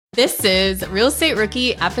This is Real Estate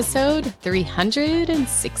Rookie episode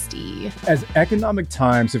 360. As economic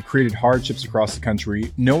times have created hardships across the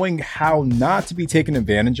country, knowing how not to be taken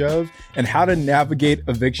advantage of and how to navigate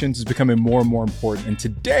evictions is becoming more and more important. And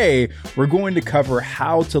today, we're going to cover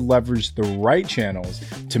how to leverage the right channels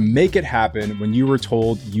to make it happen when you were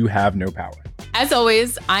told you have no power. As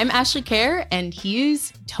always, I'm Ashley Kerr, and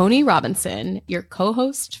he's Tony Robinson, your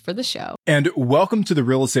co-host for the show. And welcome to the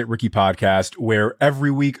Real Estate Rookie podcast, where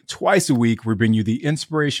every week, twice a week, we bring you the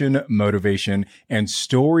inspiration, motivation, and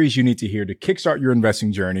stories you need to hear to kickstart your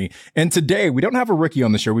investing journey. And today, we don't have a rookie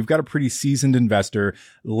on the show. We've got a pretty seasoned investor,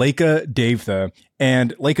 Leka Devatha.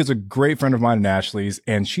 And Leka's a great friend of mine and Ashley's,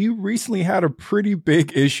 and she recently had a pretty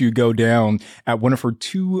big issue go down at one of her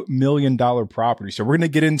 $2 million properties. So we're going to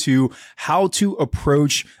get into how to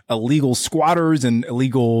approach illegal squatters and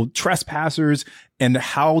illegal trespassers and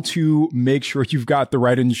how to make sure you've got the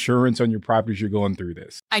right insurance on your properties you're going through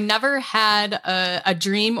this. I never had a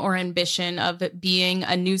dream or ambition of being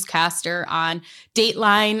a newscaster on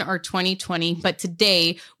Dateline or 2020, but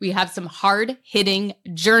today we have some hard-hitting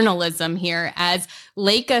journalism here as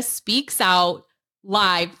Leka speaks out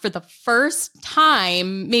live for the first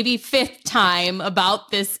time, maybe fifth time,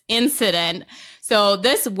 about this incident. So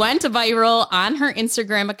this went viral on her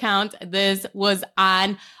Instagram account. This was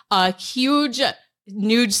on a huge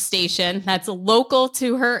news station that's local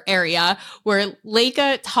to her area where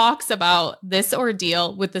Leka talks about this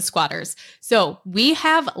ordeal with the squatters. So we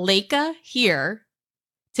have Leka here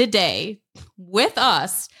today with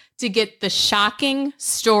us to get the shocking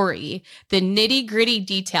story, the nitty-gritty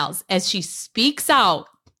details as she speaks out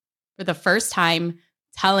for the first time,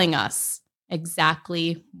 telling us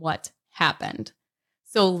exactly what happened.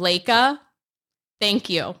 So Leka, thank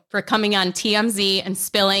you for coming on TMZ and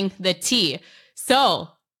spilling the tea. So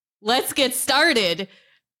let's get started.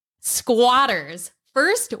 Squatters.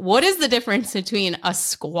 First, what is the difference between a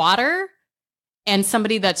squatter and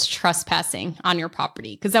somebody that's trespassing on your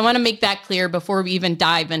property? Because I want to make that clear before we even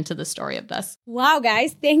dive into the story of this. Wow,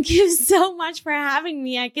 guys, thank you so much for having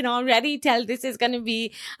me. I can already tell this is going to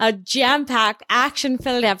be a jam-packed,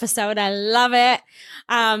 action-filled episode. I love it.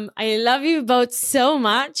 I love you both so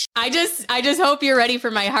much. I just hope you're ready for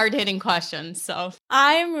my hard-hitting questions. So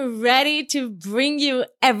I'm ready to bring you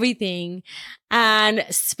everything and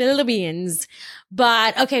spill the beans.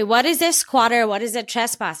 But okay, what is a squatter? What is a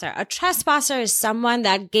trespasser? A trespasser is someone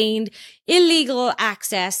that gained illegal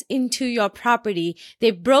access into your property.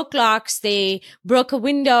 They broke locks, they broke a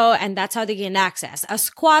window, and that's how they gained access. A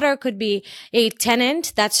squatter could be a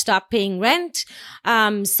tenant that stopped paying rent,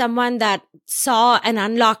 someone that saw an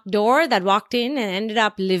unlocked door that walked in and ended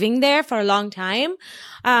up living there for a long time.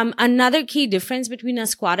 Another key difference between a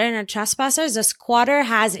squatter and a trespasser is a squatter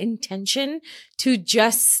has intention to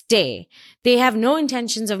just stay. They have no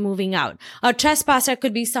intentions of moving out. A trespasser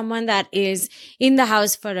could be someone that is in the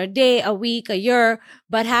house for a day, a week, a year,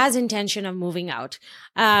 but has intention of moving out.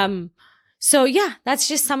 So yeah, that's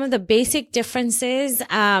just some of the basic differences.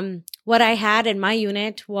 What I had in my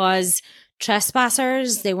unit was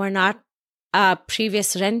trespassers. They were not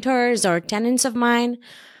previous renters or tenants of mine.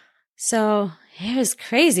 So it was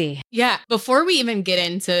crazy. Yeah. Before we even get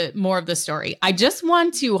into more of the story, I just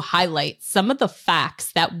want to highlight some of the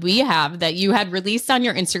facts that we have that you had released on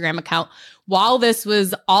your Instagram account while this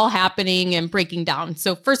was all happening and breaking down.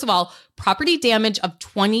 So first of all, property damage of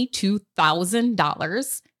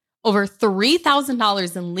 $22,000, over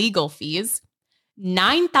 $3,000 in legal fees,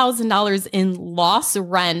 $9,000 in lost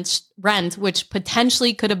rent, which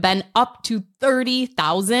potentially could have been up to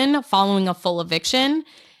 $30,000 following a full eviction.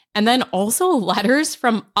 And then also letters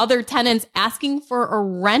from other tenants asking for a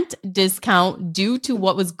rent discount due to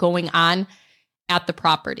what was going on at the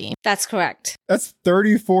property. That's correct. That's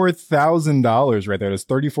 $34,000 right there. That's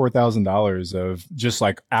 $34,000 of just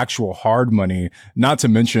like actual hard money, not to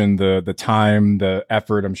mention the time, the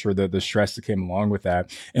effort, I'm sure the stress that came along with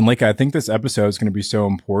that. And like, I think this episode is going to be so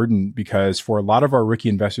important because for a lot of our rookie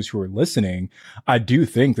investors who are listening, I do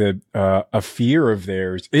think that a fear of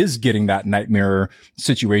theirs is getting that nightmare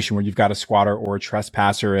situation where you've got a squatter or a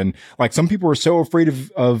trespasser. And like some people are so afraid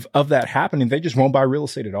of that happening, they just won't buy real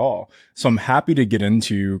estate at all. So I'm happy to get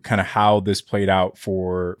into kind of how this played out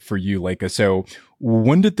for you, Leka. So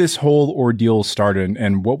when did this whole ordeal start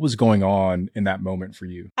and what was going on in that moment for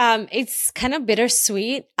you? It's kind of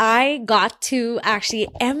bittersweet. I got to actually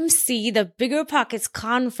MC the Bigger Pockets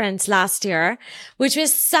conference last year, which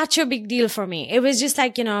was such a big deal for me. It was just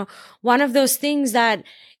like, one of those things that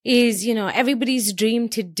is, everybody's dream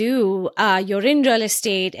to do. You're in real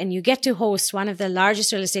estate and you get to host one of the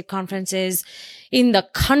largest real estate conferences in the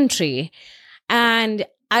country. And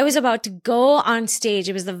I was about to go on stage.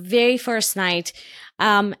 It was the very first night,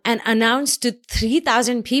 and announce to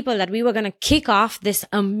 3,000 people that we were going to kick off this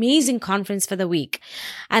amazing conference for the week.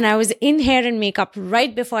 And I was in hair and makeup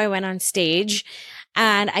right before I went on stage.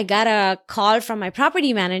 And I got a call from my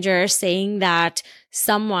property manager saying that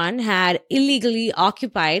someone had illegally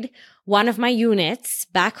occupied one of my units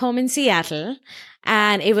back home in Seattle.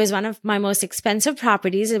 And it was one of my most expensive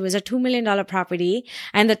properties. It was a $2 million property.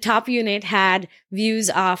 And the top unit had views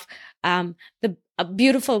of the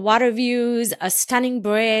beautiful water views, a stunning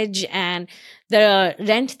bridge. And the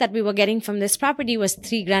rent that we were getting from this property was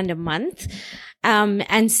 $3,000 a month.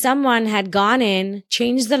 And someone had gone in,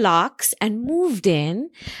 changed the locks and moved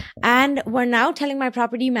in, and were now telling my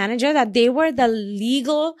property manager that they were the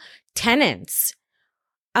legal tenants.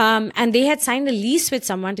 And they had signed a lease with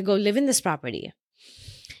someone to go live in this property.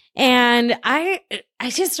 And I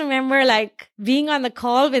just remember like being on the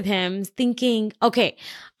call with him thinking, okay,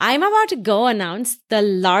 I'm about to go announce the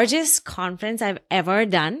largest conference I've ever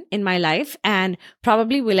done in my life and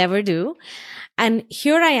probably will ever do. And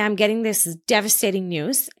here I am getting this devastating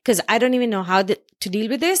news because I don't even know how to deal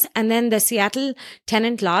with this. And then the Seattle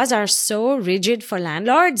tenant laws are so rigid for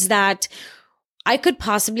landlords that I could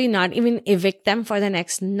possibly not even evict them for the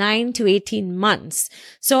next 9 to 18 months.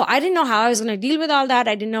 So I didn't know how I was going to deal with all that.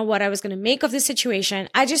 I didn't know what I was going to make of the situation.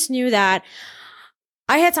 I just knew that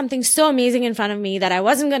I had something so amazing in front of me that I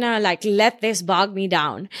wasn't going to like let this bog me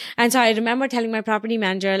down. And so I remember telling my property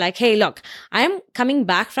manager like, hey, look, I'm coming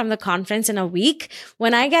back from the conference in a week.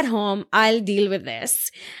 When I get home, I'll deal with this.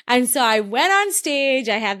 And so I went on stage.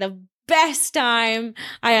 I had the best time.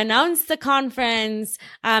 I announced the conference.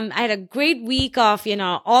 I had a great week of,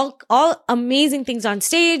 all amazing things on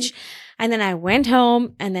stage. And then I went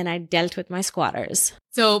home and then I dealt with my squatters.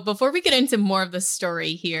 So before we get into more of the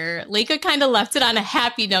story here, Leka kind of left it on a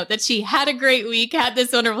happy note that she had a great week, had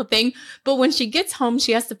this wonderful thing. But when she gets home,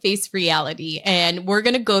 she has to face reality. And we're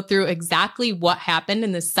going to go through exactly what happened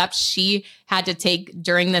and the steps she had to take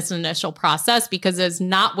during this initial process because it's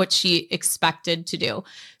not what she expected to do.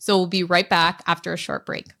 So we'll be right back after a short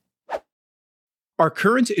break. Are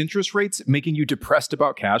current interest rates making you depressed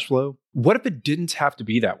about cash flow? What if it didn't have to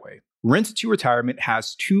be that way? Rent to Retirement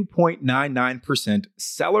has 2.99%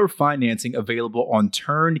 seller financing available on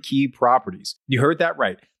turnkey properties. You heard that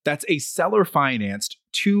right. That's a seller financed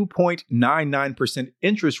 2.99%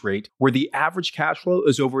 interest rate where the average cash flow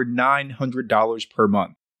is over $900 per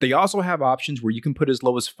month. They also have options where you can put as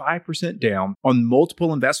low as 5% down on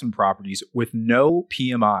multiple investment properties with no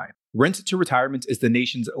PMI. Rent to Retirement is the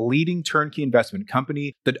nation's leading turnkey investment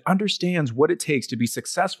company that understands what it takes to be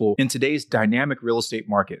successful in today's dynamic real estate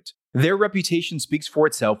market. Their reputation speaks for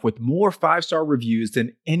itself with more 5-star reviews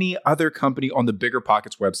than any other company on the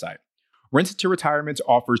BiggerPockets website. Rent to Retirement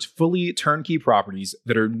offers fully turnkey properties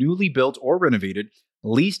that are newly built or renovated,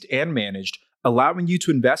 leased and managed, allowing you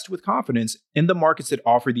to invest with confidence in the markets that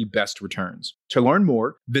offer the best returns. To learn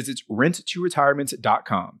more, visit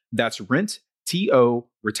renttoretirement.com. That's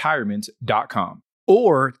renttoretirement.com.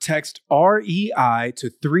 Or text REI to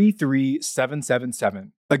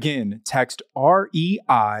 33777. Again, text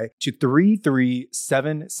REI to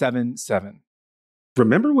 33777.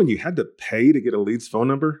 Remember when you had to pay to get a lead's phone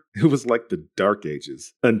number? It was like the dark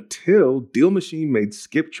ages until Deal Machine made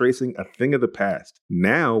skip tracing a thing of the past.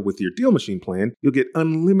 Now, with your Deal Machine plan, you'll get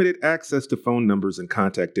unlimited access to phone numbers and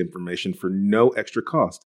contact information for no extra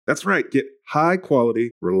cost. That's right, get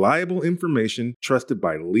high-quality, reliable information trusted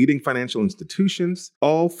by leading financial institutions,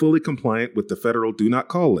 all fully compliant with the federal Do Not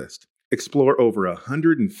Call list. Explore over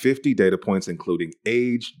 150 data points including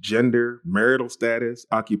age, gender, marital status,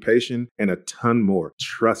 occupation, and a ton more.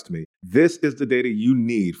 Trust me, this is the data you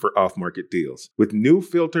need for off-market deals. With new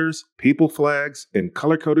filters, people flags, and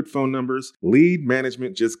color-coded phone numbers, lead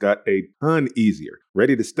management just got a ton easier.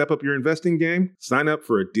 Ready to step up your investing game? Sign up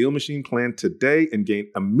for a Deal Machine plan today and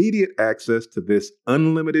gain immediate access to this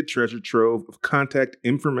unlimited treasure trove of contact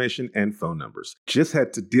information and phone numbers. Just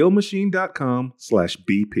head to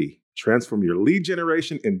dealmachine.com/BP. Transform your lead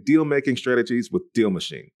generation and deal-making strategies with Deal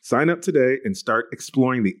Machine. Sign up today and start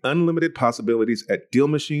exploring the unlimited possibilities at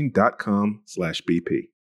dealmachine.com/BP.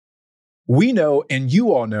 We know, and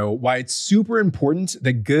you all know, why it's super important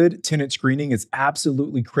that good tenant screening is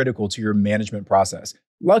absolutely critical to your management process.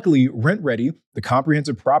 Luckily, RentRedi, the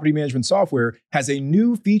comprehensive property management software, has a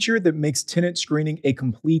new feature that makes tenant screening a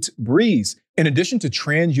complete breeze. In addition to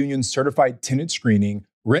TransUnion certified tenant screening,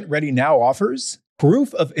 RentRedi now offers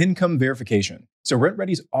proof of income verification. So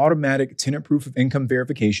RentRedi's automatic tenant proof of income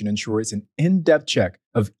verification ensures an in-depth check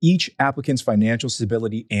of each applicant's financial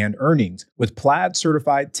stability and earnings. With Plaid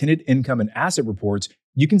certified tenant income and asset reports,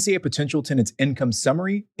 You can see a potential tenant's income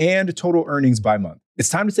summary and total earnings by month. It's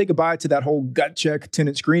time to say goodbye to that whole gut check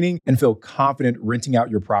tenant screening and feel confident renting out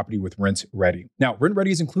your property with Rent Ready. Now, Rent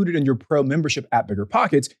Ready is included in your pro membership at Bigger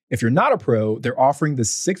Pockets. If you're not a pro, they're offering the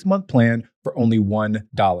 6-month plan for only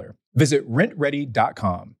 $1. Visit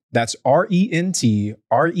rentredi.com. That's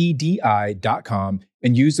rentredi.com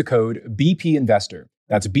and use the code BP Investor.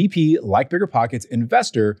 That's BP, like Bigger Pockets,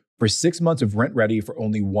 Investor for 6 months of Rent Ready for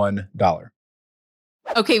only $1.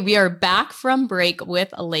 Okay, we are back from break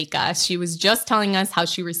with Leka. She was just telling us how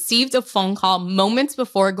she received a phone call moments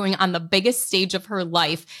before going on the biggest stage of her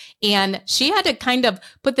life. And she had to kind of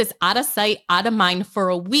put this out of sight, out of mind for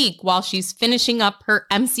a week while she's finishing up her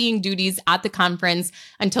emceeing duties at the conference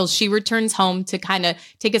until she returns home to kind of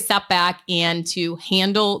take a step back and to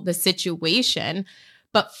handle the situation.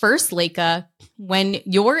 But first, Leka, when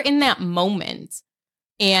you're in that moment,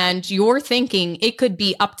 and you're thinking it could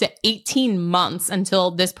be up to 18 months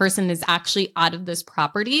until this person is actually out of this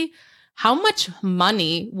property, how much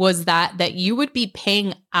money was that you would be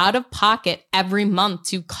paying out of pocket every month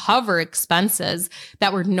to cover expenses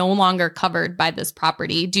that were no longer covered by this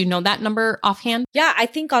property? Do you know that number offhand? Yeah, I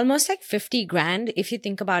think almost like 50 grand if you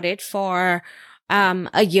think about it for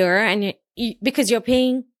a year, and because you're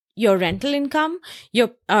paying your rental income,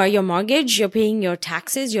 your mortgage, you're paying your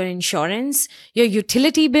taxes, your insurance, your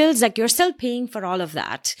utility bills, like you're still paying for all of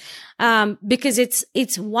that. Because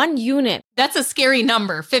it's one unit. That's a scary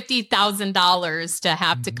number, $50,000 to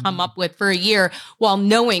have to come up with for a year while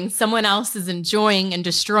knowing someone else is enjoying and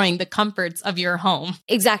destroying the comforts of your home.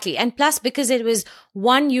 Exactly. And plus, because it was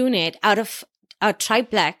one unit out of a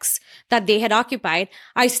triplex that they had occupied,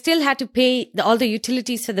 I still had to pay all the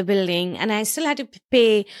utilities for the building, and I still had to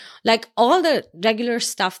pay like all the regular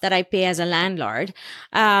stuff that I pay as a landlord,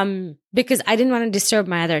 because I didn't want to disturb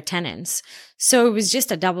my other tenants. So it was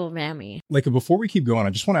just a double whammy. Like, before we keep going, I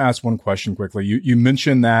just want to ask one question quickly. You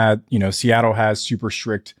mentioned that, Seattle has super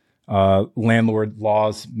strict landlord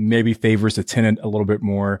laws, maybe favors the tenant a little bit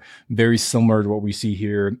more, very similar to what we see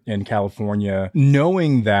here in California.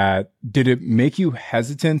 Knowing that, did it make you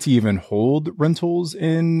hesitant to even hold rentals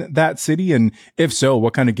in that city? And if so,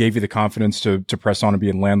 what kind of gave you the confidence to press on and be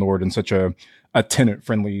a landlord in such a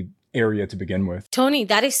tenant-friendly area to begin with? Tony,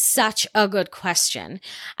 that is such a good question.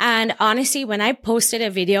 And honestly, when I posted a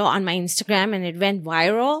video on my Instagram and it went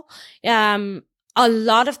viral, a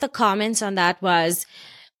lot of the comments on that was,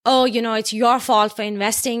 oh, it's your fault for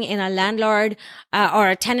investing in a landlord or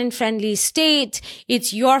a tenant-friendly state.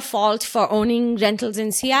 It's your fault for owning rentals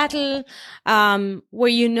in Seattle, where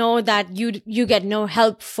you know that you get no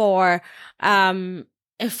help for a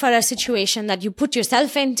situation that you put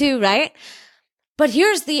yourself into, right? But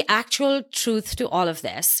here's the actual truth to all of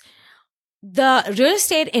this. The real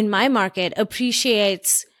estate in my market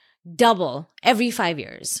appreciates double every 5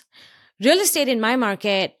 years. Real estate in my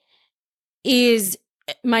market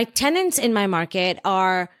my tenants in my market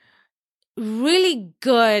are really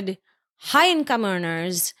good, high income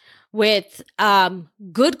earners with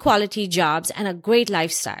good quality jobs and a great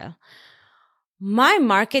lifestyle. My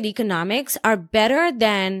market economics are better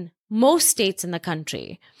than most states in the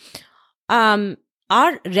country.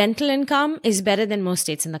 Our rental income is better than most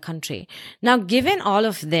states in the country. Now, given all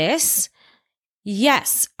of this,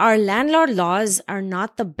 yes, our landlord laws are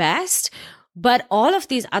not the best, but all of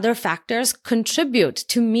these other factors contribute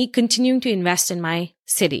to me continuing to invest in my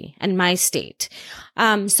city and my state.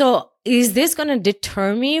 So is this going to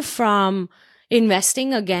deter me from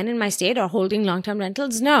investing again in my state or holding long-term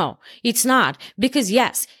rentals? No, it's not. Because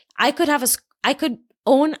yes, I could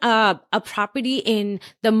own a property in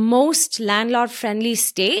the most landlord-friendly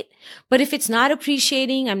state, but if it's not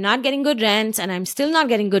appreciating, I'm not getting good rents, and I'm still not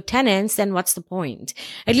getting good tenants, then what's the point?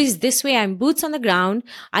 At least this way, I'm boots on the ground.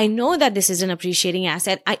 I know that this is an appreciating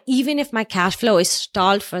asset. Even if my cash flow is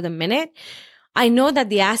stalled for the minute, I know that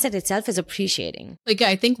the asset itself is appreciating. Like,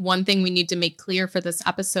 I think one thing we need to make clear for this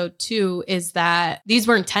episode too is that these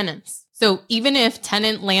weren't tenants. So even if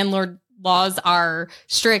tenant-landlord laws are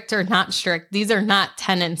strict or not strict, these are not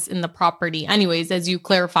tenants in the property. Anyways, as you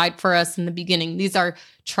clarified for us in the beginning, these are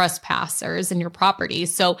trespassers in your property.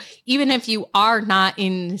 So even if you are not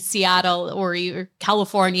in Seattle or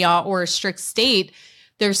California or a strict state,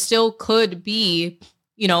 there still could be,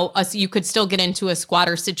 you could still get into a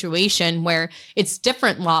squatter situation where it's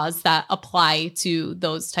different laws that apply to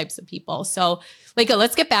those types of people. So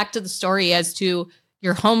let's get back to the story as to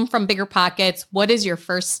you're home from Bigger Pockets. What is your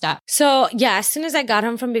first step? So yeah, as soon as I got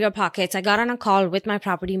home from Bigger Pockets, I got on a call with my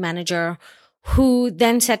property manager, who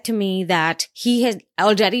then said to me that he had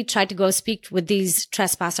already tried to go speak with these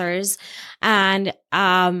trespassers and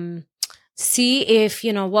see if,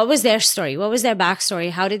 what was their story? What was their backstory?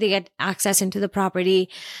 How did they get access into the property?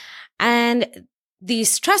 And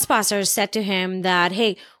these trespassers said to him that,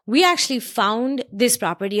 hey, we actually found this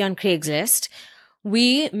property on Craigslist.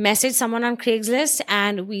 We messaged someone on Craigslist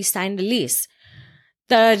and we signed a lease.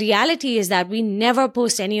 The reality is that we never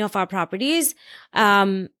post any of our properties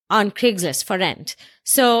on Craigslist for rent.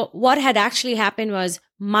 So what had actually happened was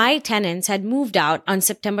my tenants had moved out on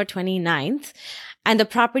September 29th, and the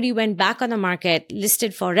property went back on the market,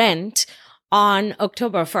 listed for rent on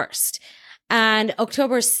October 1st. And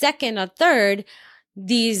October 2nd or 3rd,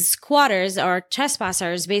 these squatters or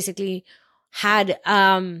trespassers basically had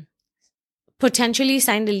potentially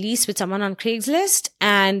signed a lease with someone on Craigslist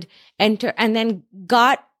and then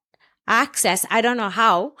got access, I don't know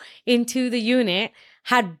how, into the unit,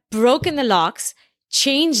 had broken the locks,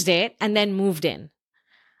 changed it, and then moved in.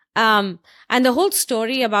 And the whole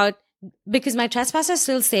story because my trespassers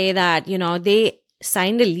still say that, they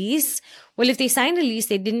signed a lease. Well, if they signed a lease,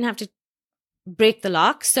 they didn't have to break the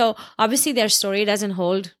lock. So obviously their story doesn't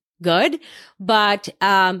hold good, but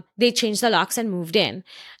they changed the locks and moved in.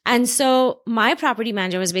 And so my property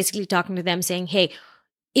manager was basically talking to them saying, hey,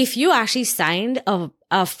 if you actually signed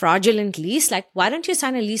a fraudulent lease, why don't you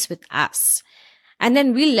sign a lease with us? And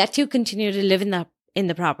then we'll let you continue to live in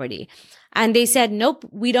the property. And they said, nope,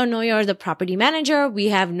 we don't know you're the property manager. We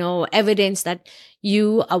have no evidence that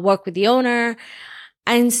you work with the owner.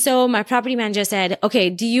 And so my property manager said, okay,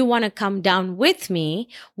 do you want to come down with me?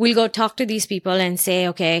 We'll go talk to these people and say,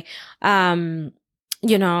 okay,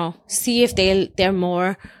 see if they're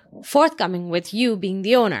more forthcoming with you being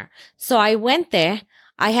the owner. So I went there.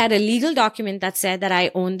 I had a legal document that said that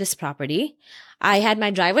I owned this property. I had my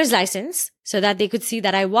driver's license so that they could see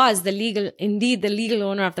that I was the legal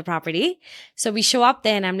owner of the property. So we show up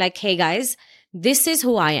there and I'm like, hey guys, this is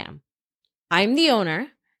who I am. I'm the owner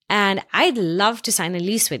and I'd love to sign a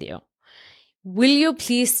lease with you. Will you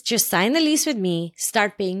please just sign the lease with me,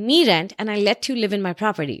 start paying me rent, and I let you live in my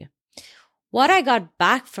property? What I got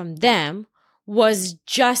back from them was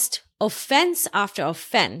just offense after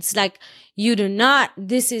offense. We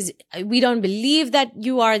don't believe that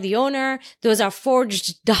you are the owner. Those are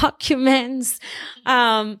forged documents.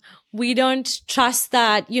 We don't trust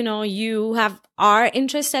that, you have our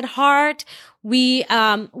interest at heart. We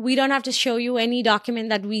don't have to show you any document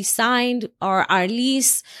that we signed or our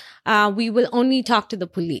lease. We will only talk to the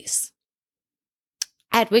police.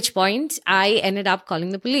 At which point I ended up calling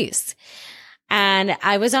the police. And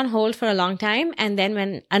I was on hold for a long time. And then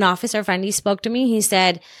when an officer finally spoke to me, he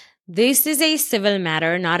said, this is a civil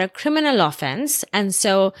matter, not a criminal offense. And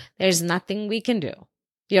so there's nothing we can do.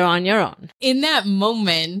 You're on your own. In that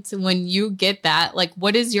moment, when you get that,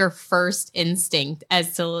 what is your first instinct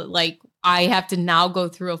as to I have to now go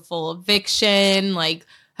through a full eviction?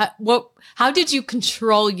 How did you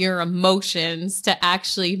control your emotions to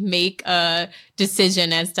actually make a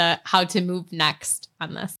decision as to how to move next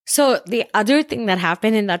on this? So the other thing that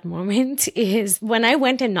happened in that moment is when I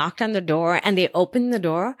went and knocked on the door and they opened the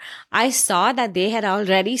door, I saw that they had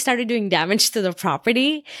already started doing damage to the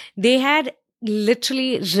property. They had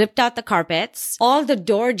literally ripped out the carpets. All the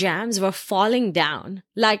door jambs were falling down.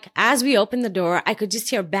 As we opened the door, I could just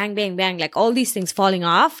hear bang, bang, bang, all these things falling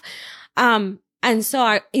off. And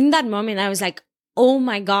so in that moment, I was like, oh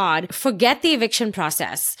my God, forget the eviction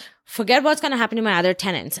process. Forget what's going to happen to my other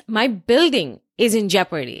tenants. My building is in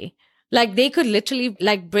jeopardy. They could literally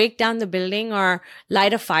break down the building or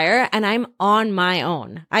light a fire, and I'm on my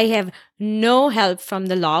own. I have no help from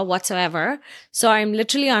the law whatsoever. So I'm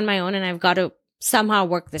literally on my own and I've got to somehow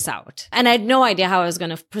work this out. And I had no idea how I was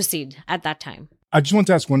going to proceed at that time. I just want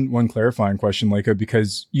to ask one clarifying question, Leka,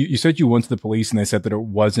 because you said you went to the police and they said that it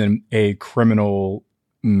wasn't a criminal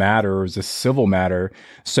matter, it was a civil matter.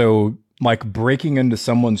 So breaking into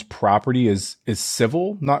someone's property is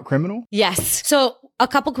civil, not criminal? Yes. So a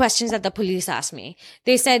couple questions that the police asked me.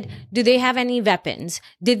 They said, do they have any weapons?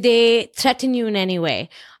 Did they threaten you in any way?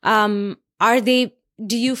 Do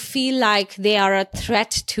you feel like they are a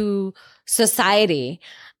threat to society?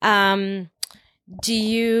 Do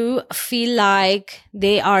you feel like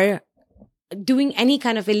they are doing any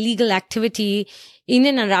kind of illegal activity in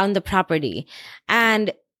and around the property?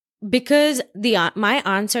 And because my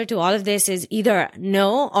answer to all of this is either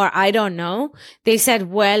no or I don't know, they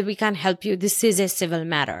said, well, we can't help you. This is a civil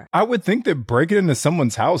matter. I would think that breaking into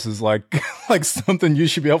someone's house is like something you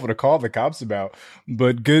should be able to call the cops about.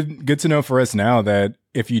 But good to know for us now that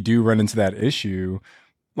if you do run into that issue,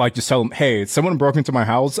 Like just tell them, hey, someone broke into my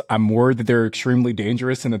house. I'm worried that they're extremely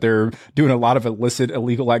dangerous and that they're doing a lot of illicit,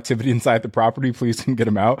 illegal activity inside the property. Please come get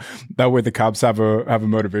them out. That way the cops have a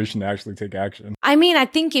motivation to actually take action. I mean, I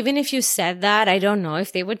think even if you said that, I don't know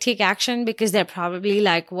if they would take action because they're probably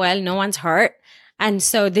like, well, no one's hurt. And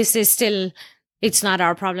so this is still, it's not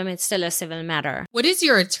our problem. It's still a civil matter. What is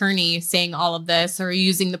your attorney saying all of this? Or are you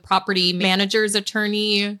using the property manager's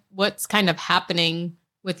attorney? What's kind of happening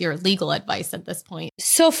with your legal advice at this point?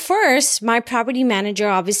 So first, my property manager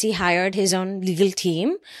obviously hired his own legal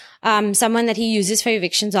team, someone that he uses for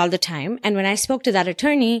evictions all the time. And when I spoke to that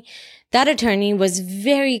attorney was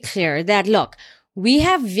very clear that, look, we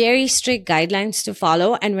have very strict guidelines to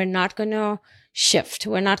follow and we're not going to shift.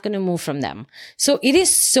 We're not going to move from them. So it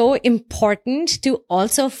is so important to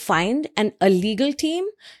also find a legal team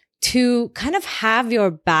to kind of have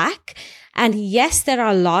your back. And yes, there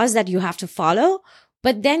are laws that you have to follow,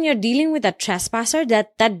 but then you're dealing with a trespasser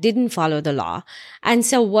that didn't follow the law. And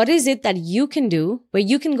so what is it that you can do where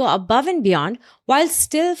you can go above and beyond while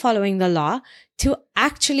still following the law to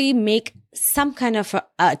actually make some kind of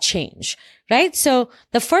a change, right? So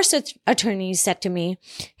the first attorney said to me,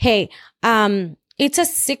 hey, it's a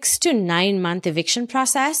 6 to 9 month eviction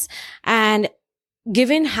process. And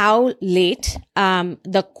given how late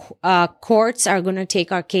the courts are going to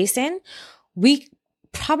take our case in, we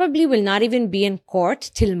probably will not even be in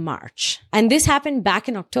court till March. And this happened back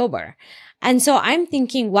in October. And so I'm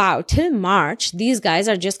thinking, wow, till March, these guys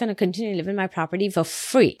are just going to continue to live in my property for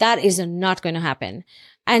free. That is not going to happen.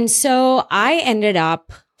 And so I ended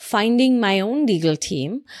up finding my own legal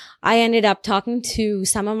team. I ended up talking to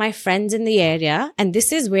some of my friends in the area. And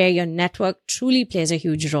this is where your network truly plays a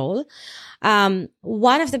huge role.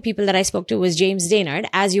 One of the people that I spoke to was James Daynard.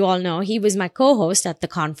 As you all know, he was my co-host at the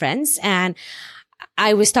conference. And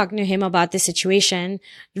I was talking to him about the situation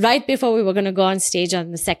right before we were going to go on stage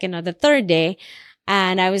on the second or the third day.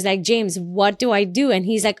 And I was like, James, what do I do? And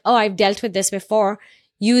he's like, oh, I've dealt with this before.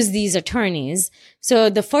 Use these attorneys. So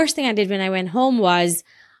the first thing I did when I went home was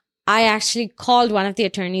I actually called one of the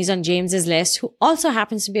attorneys on James's list, who also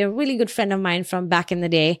happens to be a really good friend of mine from back in the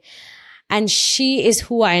day. And she is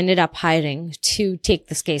who I ended up hiring to take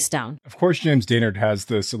this case down. Of course, James Daynard has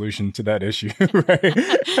the solution to that issue, right?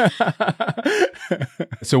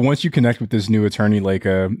 So once you connect with this new attorney,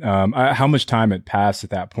 Leka, how much time had passed at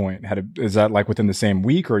that point? Is that like within the same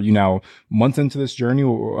week, or are you now months into this journey,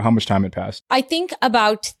 or how much time had passed? I think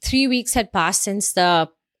about 3 weeks had passed since the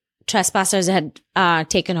trespassers had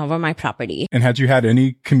taken over my property. And had you had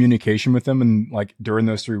any communication with them during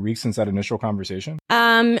those 3 weeks since that initial conversation?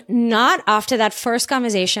 Not after that first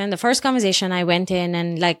conversation. The first conversation I went in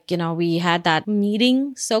and we had that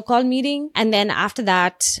meeting, so-called meeting. And then after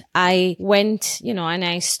that, I went, and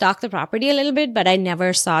I stalked the property a little bit, but I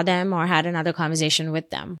never saw them or had another conversation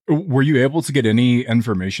with them. Were you able to get any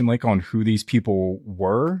information on who these people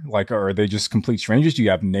were? Are they just complete strangers? Do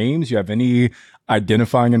you have names? Do you have any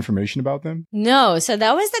identifying information about them? No. So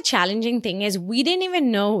that was the challenging thing, is we didn't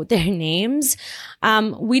even know their names.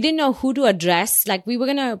 We didn't know who to address. We were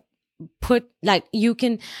going to put, you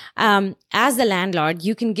can, as the landlord,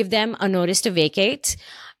 you can give them a notice to vacate.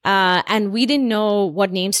 And we didn't know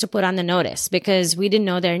what names to put on the notice because we didn't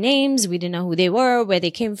know their names. We didn't know who they were, where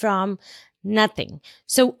they came from, nothing.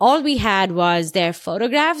 So all we had was their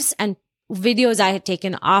photographs and videos I had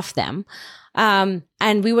taken off them.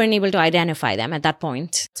 And we weren't able to identify them at that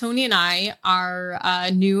point. Tony and I are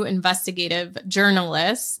new investigative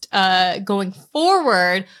journalists. Going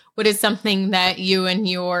forward, what is something that you and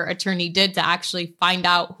your attorney did to actually find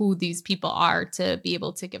out who these people are to be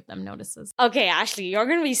able to give them notices? Okay, Ashley, you're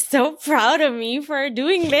going to be so proud of me for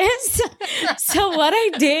doing this. So what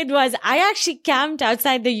I did was I actually camped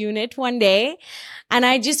outside the unit one day and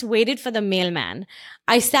I just waited for the mailman.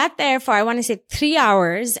 I sat there for, 3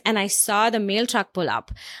 hours, and I saw the mail truck pull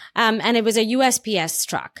up. And it was a USPS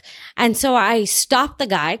truck. And so I stopped the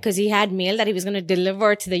guy because he had mail that he was going to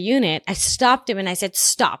deliver to the unit. I stopped him and I said,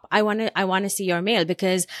 stop. I want to see your mail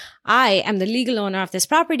because I am the legal owner of this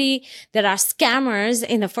property. There are scammers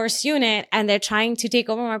in the first unit and they're trying to take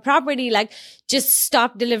over my property. Just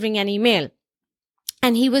stop delivering any mail.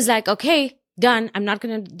 And he was like, okay, done. I'm not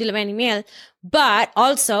going to deliver any mail. But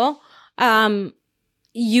also,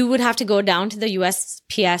 you would have to go down to the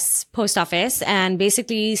USPS post office and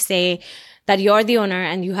basically say that you're the owner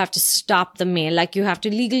and you have to stop the mail. You have to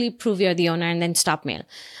legally prove you're the owner and then stop mail.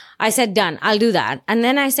 I said, done. I'll do that. And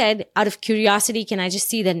then I said, out of curiosity, can I just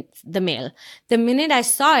see the mail? The minute I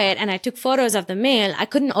saw it and I took photos of the mail, I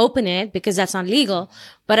couldn't open it because that's not legal,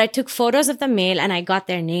 but I took photos of the mail and I got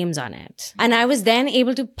their names on it. And I was then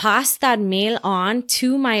able to pass that mail on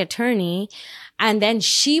to my attorney. And then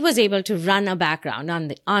she was able to run a background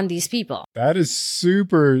on these people. That is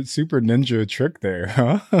super, super ninja trick there,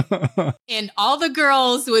 huh? And all the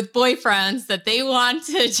girls with boyfriends that they want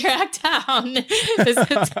to track down. This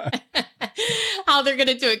is how they're going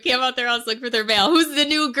to do it. Camp out their house, look for their bail. Who's the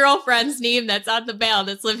new girlfriend's name that's on the bail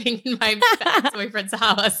that's living in my boyfriend's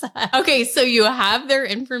house? Okay, so you have their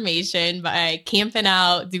information by camping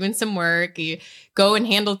out, doing some work. You go and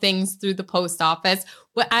handle things through the post office.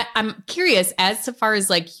 Well, I'm curious as far as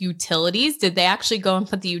like utilities, did they actually go and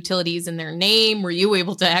put the utilities in their name? Were you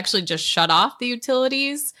able to actually just shut off the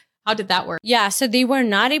utilities? How did that work? Yeah, so they were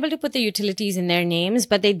not able to put the utilities in their names,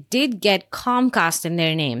 but they did get Comcast in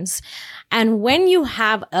their names. And when you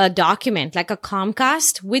have a document like a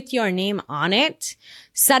Comcast with your name on it,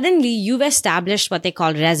 suddenly you've established what they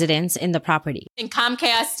call residence in the property. And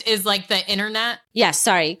Comcast is like the internet? Yes,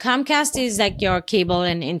 sorry. Comcast is like your cable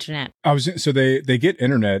and internet. So they get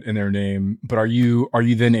internet in their name, but are you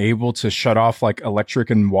then able to shut off like electric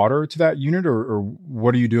and water to that unit, or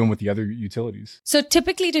what are you doing with the other utilities? So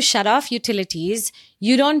typically to shut off utilities,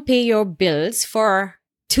 you don't pay your bills for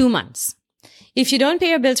 2 months. If you don't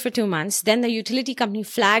pay your bills for 2 months, then the utility company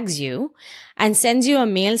flags you and sends you a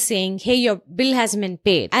mail saying, hey, your bill hasn't been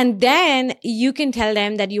paid. And then you can tell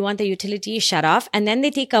them that you want the utility shut off, and then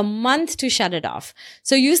they take a month to shut it off.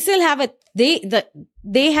 So you still have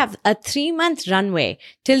they have a 3-month runway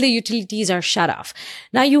till the utilities are shut off.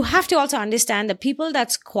 Now you have to also understand the people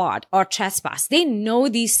that squat or trespass, they know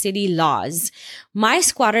these city laws. My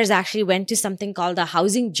squatters actually went to something called the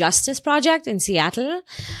Housing Justice Project in Seattle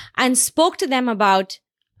and spoke to them about,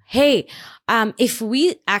 hey, if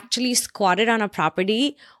we actually squatted on a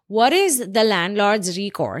property, what is the landlord's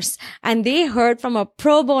recourse? And they heard from a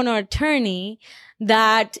pro bono attorney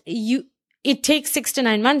that it takes 6 to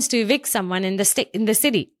 9 months to evict someone in the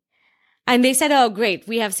city. And they said, oh, great,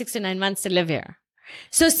 we have 6 to 9 months to live here.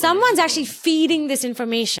 So someone's actually feeding this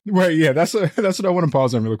information. Right. Yeah. That's what I want to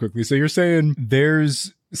pause on really quickly. So you're saying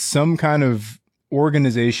there's some kind of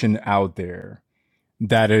organization out there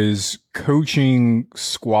that is coaching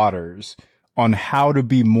squatters on how to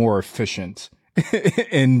be more efficient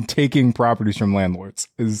in taking properties from landlords.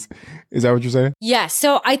 Is that what you're saying? Yeah.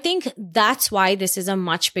 So I think that's why this is a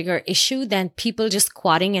much bigger issue than people just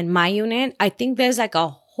squatting in my unit. I think there's like a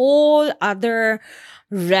whole other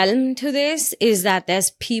realm to this, is that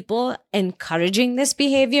there's people encouraging this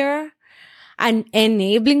behavior and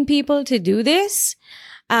enabling people to do this.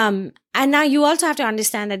 And now you also have to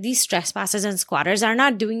understand that these trespassers and squatters are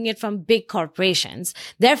not doing it from big corporations.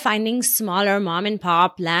 They're finding smaller mom and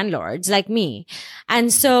pop landlords like me.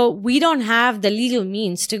 And so we don't have the legal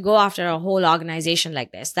means to go after a whole organization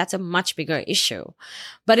like this. That's a much bigger issue.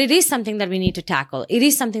 But it is something that we need to tackle. It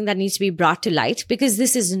is something that needs to be brought to light, because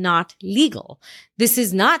this is not legal. This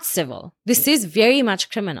is not civil. This is very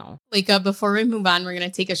much criminal. Leka, before we move on, we're going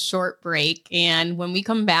to take a short break. And when we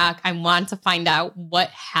come back, I want to find out what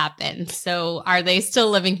happened. So are they still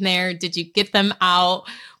living there? Did you get them out?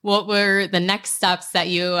 What were the next steps that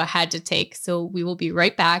you had to take? So we will be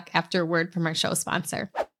right back after a word from our show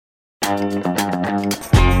sponsor.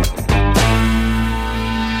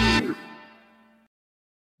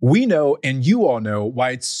 We know, and you all know, why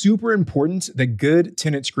it's super important that good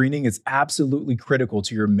tenant screening is absolutely critical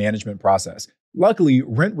to your management process. Luckily,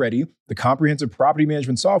 RentRedi, the comprehensive property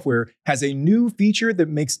management software, has a new feature that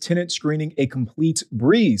makes tenant screening a complete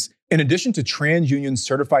breeze. In addition to TransUnion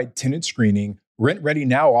certified tenant screening, RentRedi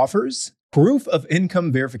now offers proof of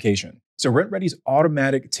income verification. So RentRedi's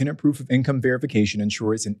automatic tenant proof of income verification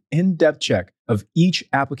ensures an in-depth check of each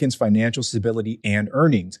applicant's financial stability and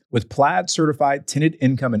earnings. With Plaid certified tenant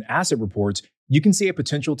income and asset reports, you can see a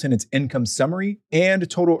potential tenant's income summary and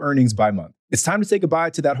total earnings by month. It's time to say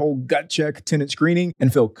goodbye to that whole gut check tenant screening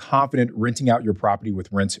and feel confident renting out your property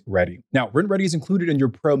with RentRedi. Now, RentRedi is included in your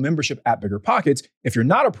pro membership at BiggerPockets. If you're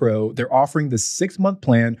not a pro, they're offering the 6-month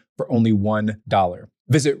plan for only $1.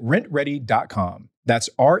 Visit rentredi.com. That's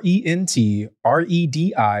RentRedi.com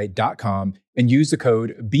and use the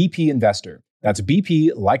code BP Investor. That's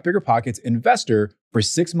BP, like BiggerPockets, Investor for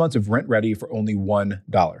 6 months of RentRedi for only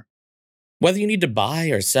 $1. Whether you need to buy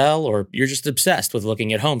or sell, or you're just obsessed with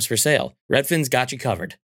looking at homes for sale, Redfin's got you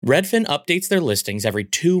covered. Redfin updates their listings every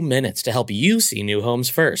 2 minutes to help you see new homes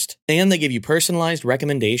first. And they give you personalized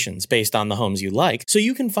recommendations based on the homes you like, so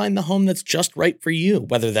you can find the home that's just right for you,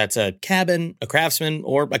 whether that's a cabin, a craftsman,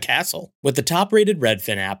 or a castle. With the top-rated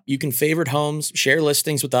Redfin app, you can favorite homes, share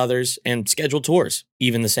listings with others, and schedule tours,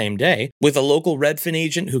 even the same day, with a local Redfin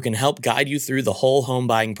agent who can help guide you through the whole home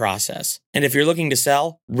buying process. And if you're looking to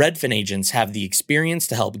sell, Redfin agents have the experience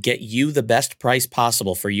to help get you the best price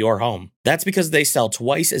possible for your home. That's because they sell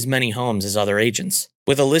twice as many homes as other agents.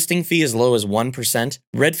 With a listing fee as low as 1%,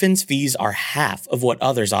 Redfin's fees are half of what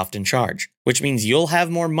others often charge, which means you'll have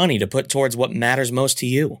more money to put towards what matters most to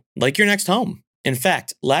you, like your next home. In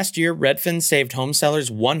fact, last year, Redfin saved home sellers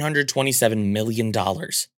 $127 million.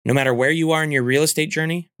 No matter where you are in your real estate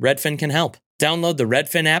journey, Redfin can help. Download the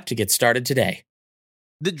Redfin app to get started today.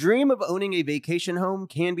 The dream of owning a vacation home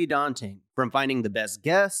can be daunting. From finding the best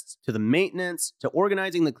guests, to the maintenance, to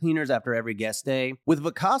organizing the cleaners after every guest stay. With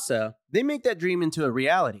Vacasa, they make that dream into a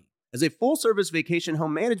reality. As a full-service vacation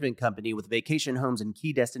home management company with vacation homes in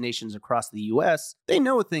key destinations across the U.S., they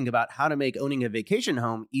know a thing about how to make owning a vacation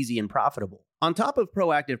home easy and profitable. On top of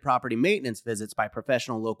proactive property maintenance visits by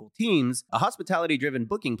professional local teams, a hospitality-driven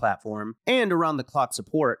booking platform, and around-the-clock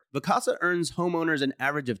support, Vacasa earns homeowners an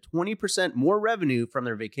average of 20% more revenue from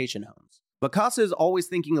their vacation homes. Vacasa is always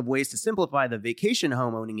thinking of ways to simplify the vacation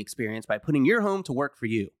home owning experience by putting your home to work for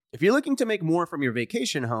you. If you're looking to make more from your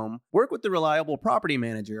vacation home, work with the reliable property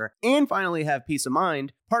manager, and finally have peace of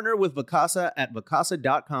mind, partner with Vacasa at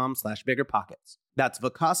vacasa.com/biggerpockets. That's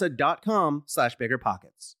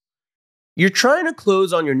vacasa.com/biggerpockets. You're trying to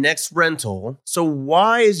close on your next rental, so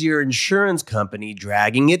why is your insurance company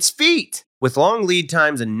dragging its feet? With long lead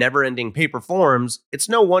times and never-ending paper forms, it's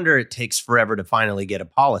no wonder it takes forever to finally get a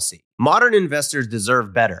policy. Modern investors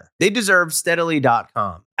deserve better. They deserve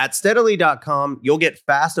Steadily.com. At Steadily.com, you'll get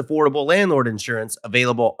fast, affordable landlord insurance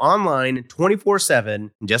available online 24/7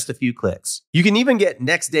 in just a few clicks. You can even get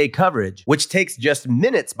next-day coverage, which takes just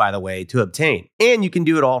minutes, by the way, to obtain. And you can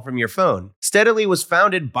do it all from your phone. Steadily was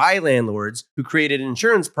founded by landlords who created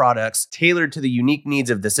insurance products tailored to the unique needs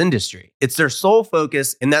of this industry. It's their sole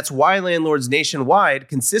focus, and that's why landlords nationwide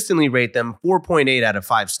consistently rate them 4.8 out of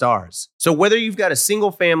 5 stars. So whether you've got a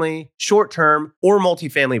single-family, short-term, or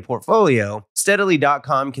multifamily portfolio,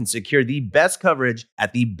 Steadily.com can secure the best coverage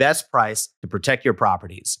at the best price to protect your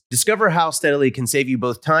properties. Discover how Steadily can save you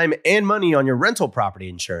both time and money on your rental property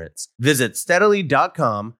insurance. Visit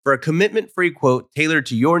Steadily.com for a commitment-free quote tailored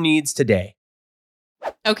to your needs today.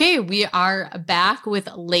 Okay, we are back with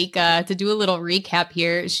Leka to do a little recap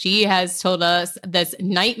here. She has told us this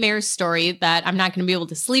nightmare story that I'm not going to be able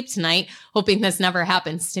to sleep tonight, hoping this never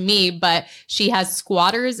happens to me, but she has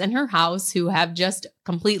squatters in her house who have just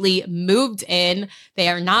completely moved in. They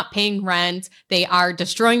are not paying rent. They are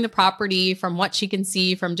destroying the property from what she can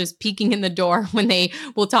see from just peeking in the door when they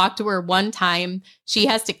will talk to her one time. She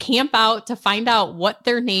has to camp out to find out what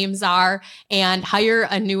their names are and hire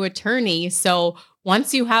a new attorney. So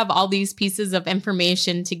once you have all these pieces of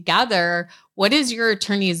information together, what is your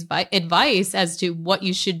attorney's advice as to what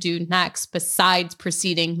you should do next besides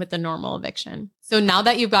proceeding with the normal eviction? So now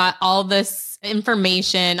that you've got all this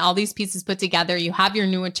information, all these pieces put together, you have your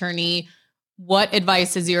new attorney. What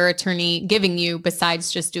advice is your attorney giving you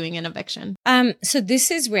besides just doing an eviction? So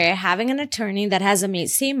this is where having an attorney that has the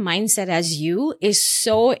same mindset as you is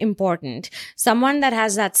so important. Someone that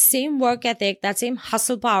has that same work ethic, that same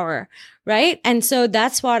hustle power, right? And so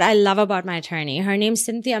that's what I love about my attorney. Her name's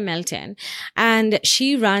Cynthia Melton, and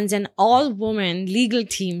she runs an all-woman legal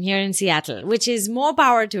team here in Seattle, which is more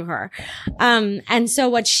power to her. And so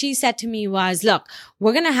what she said to me was, look,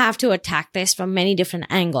 we're going to have to attack this from many different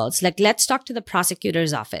angles. Like, let's talk to the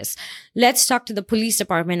prosecutor's office. Let's talk to the police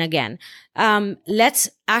department again. Let's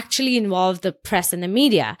actually involve the press and the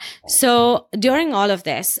media. So during all of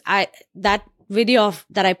this, that video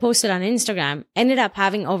that I posted on Instagram ended up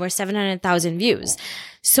having over 700,000 views.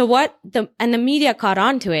 So the media caught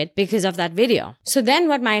on to it because of that video. So then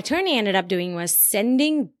what my attorney ended up doing was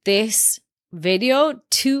sending this video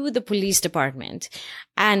to the police department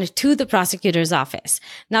and to the prosecutor's office.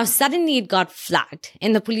 Now, suddenly it got flagged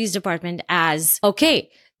in the police department as, okay,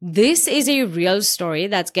 this is a real story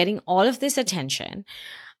that's getting all of this attention.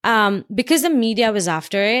 Because the media was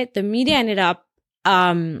after it, the media ended up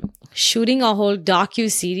shooting a whole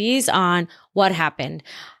docu-series on what happened,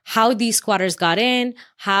 how these squatters got in,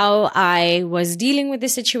 how I was dealing with the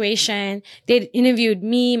situation. They interviewed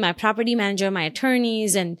me, my property manager, my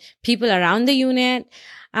attorneys, and people around the unit.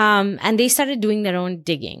 And they started doing their own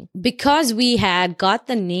digging. Because we had got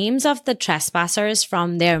the names of the trespassers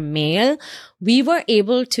from their mail, we were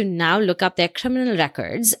able to now look up their criminal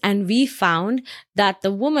records, and we found that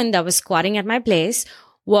the woman that was squatting at my place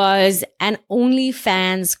was an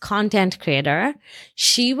OnlyFans content creator.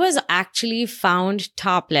 She was actually found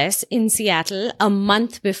topless in Seattle a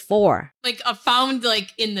month before. Like found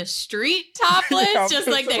like in the street topless, just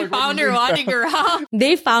like they found her walking around.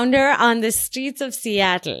 They found her on the streets of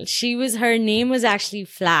Seattle. Her name was actually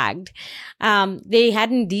flagged. They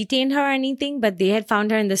hadn't detained her or anything, but they had found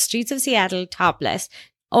her in the streets of Seattle topless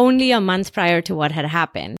only a month prior to what had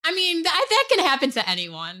happened. I mean, that can happen to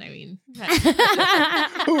anyone. I mean,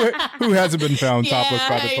 who hasn't been found topless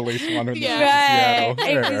by the police wandering the streets of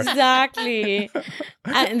Seattle? Exactly.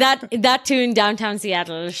 And that too in downtown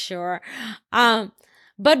Seattle, sure.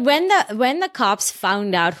 But when the cops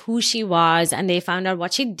found out who she was and they found out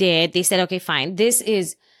what she did, they said, okay, fine, this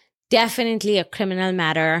is definitely a criminal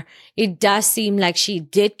matter. It does seem like she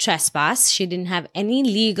did trespass. She didn't have any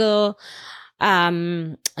legal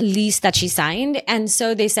lease that she signed. And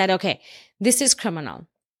so they said, okay, this is criminal.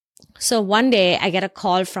 So one day I get a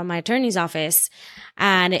call from my attorney's office,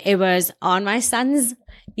 and it was on my son's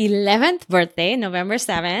 11th birthday, November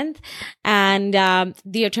 7th. And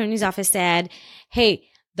the attorney's office said, hey,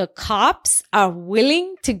 the cops are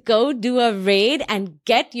willing to go do a raid and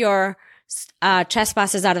get your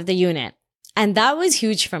trespassers out of the unit. And that was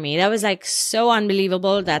huge for me. That was like so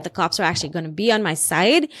unbelievable that the cops were actually going to be on my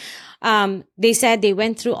side. They said they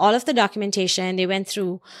went through all of the documentation. They went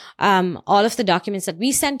through all of the documents that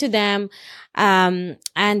we sent to them. And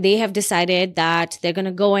they have decided that they're going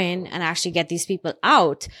to go in and actually get these people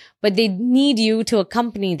out, but they need you to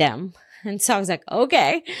accompany them. And so I was like,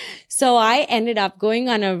 okay. So I ended up going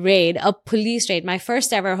on a raid, a police raid, my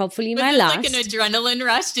first ever, hopefully my last. Like an adrenaline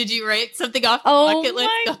rush. Did you write something off the bucket list?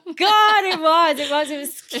 Oh my God, it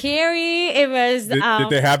was scary. It was.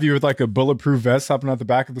 Did they have you with like a bulletproof vest hopping out the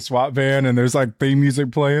back of the SWAT van and there's like theme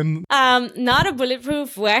music playing? Not a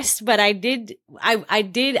bulletproof vest, but I did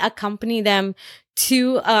accompany them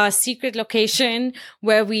to a secret location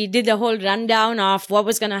where we did the whole rundown of what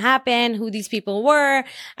was going to happen, who these people were,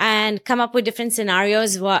 and come up with different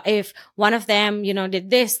scenarios. If one of them, did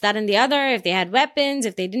this, that, and the other, if they had weapons,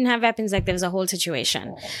 if they didn't have weapons, like there was a whole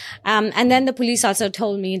situation. And then the police also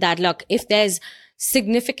told me that, look, if there's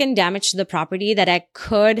significant damage to the property, that I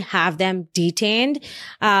could have them detained.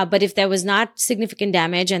 But if there was not significant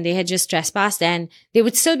damage and they had just trespassed, then they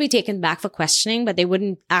would still be taken back for questioning, but they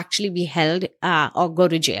wouldn't actually be held or go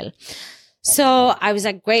to jail. So I was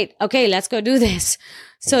like, great. Okay, let's go do this.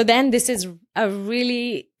 So then this is a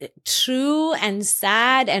really true and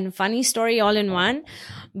sad and funny story all in one.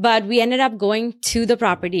 But we ended up going to the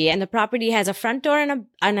property, and the property has a front door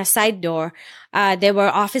and a side door. There were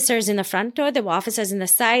officers in the front door. There were officers in the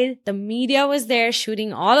side. The media was there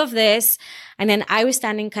shooting all of this. And then I was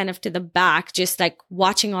standing kind of to the back, just like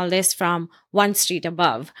watching all this from one street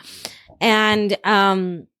above. And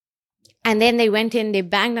then they went in, they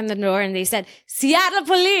banged on the door and they said, Seattle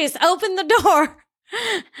police, open the door.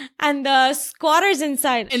 And the squatters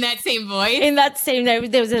inside. In that same voice?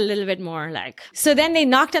 There was a little bit more like. So then they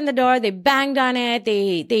knocked on the door, they banged on it,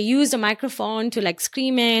 they used a microphone to like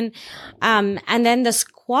scream in. And then the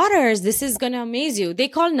squatters, this is gonna amaze you, they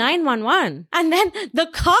called 911. And then the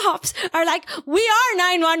cops are like, we are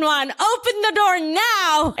 911, open the door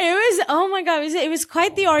now. It was, oh my God, it was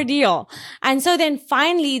quite the ordeal. And so then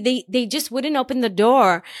finally they just wouldn't open the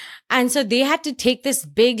door. And so they had to take this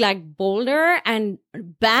big like boulder and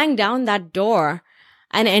bang down that door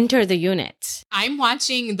and enter the unit. I'm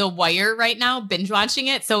watching The Wire right now, binge watching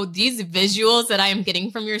it. So these visuals that I am getting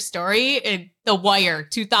from your story, The Wire,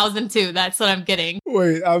 2002, that's what I'm getting.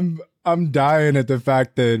 Wait, I'm dying at the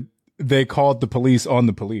fact that they called the police on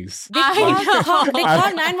the police. They called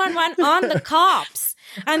 911 on the cops.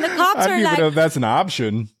 And the cops I don't are even like, know if that's an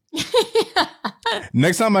option.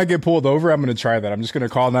 Next time I get pulled over, I'm going to try that. I'm just going to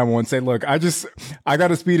call 911 and say, look, I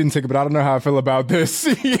got a speeding ticket, but I don't know how I feel about this.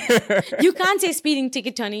 Yeah. You can't say speeding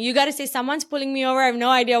ticket, Tony. You got to say someone's pulling me over. I have no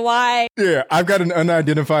idea why. Yeah, I've got an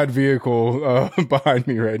unidentified vehicle behind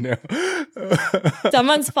me right now.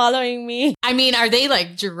 Someone's following me. I mean, are they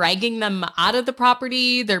like dragging them out of the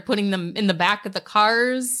property? They're putting them in the back of the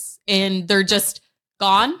cars and they're just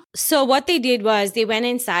gone? So what they did was they went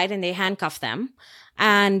inside and they handcuffed them.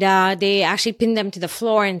 And they actually pinned them to the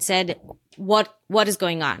floor and said, what is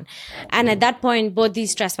going on? And at that point, both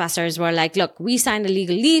these trespassers were like, look, we signed a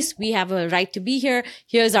legal lease. We have a right to be here.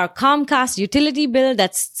 Here's our Comcast utility bill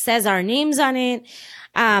that says our names on it.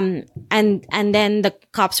 And then the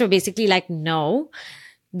cops were basically like, no,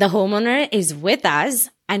 the homeowner is with us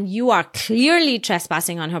and you are clearly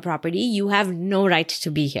trespassing on her property. You have no right to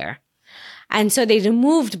be here. And so they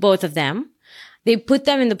removed both of them. They put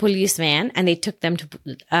them in the police van and they took them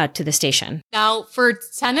to the station. Now, for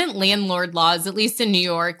tenant landlord laws, at least in New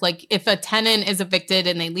York, like if a tenant is evicted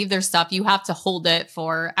and they leave their stuff, you have to hold it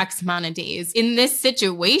for X amount of days. In this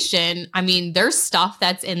situation, I mean, there's stuff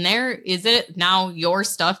that's in there. Is it now your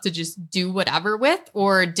stuff to just do whatever with,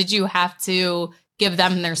 or did you have to give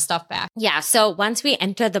them their stuff back? Yeah. So once we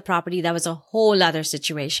entered the property, that was a whole other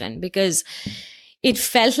situation because it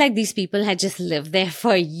felt like these people had just lived there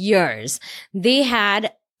for years. They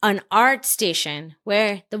had an art station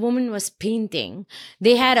where the woman was painting.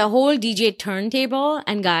 They had a whole DJ turntable.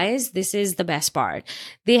 And guys, this is the best part.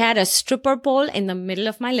 They had a stripper pole in the middle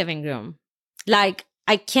of my living room. Like,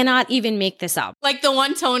 I cannot even make this up. Like the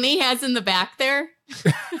one Tony has in the back there? Just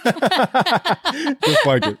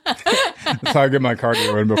like it. That's how I get my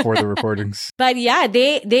cardio in before the recordings. But yeah,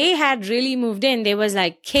 they had really moved in. There was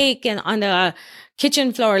like cake and on the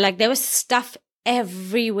kitchen floor, like there was stuff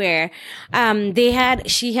everywhere.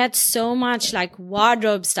 She had so much like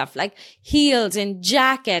wardrobe stuff, like heels and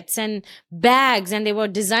jackets and bags, and they were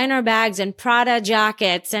designer bags and Prada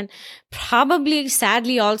jackets, and probably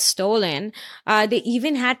sadly all stolen. They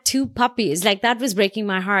even had 2 puppies. Like that was breaking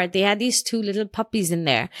my heart. They had these 2 little puppies in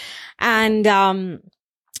there. And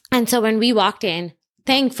so when we walked in,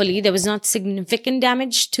 thankfully, there was not significant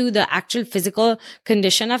damage to the actual physical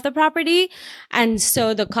condition of the property. And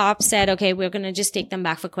so the cops said, okay, we're going to just take them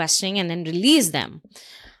back for questioning and then release them.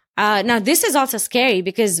 Now, this is also scary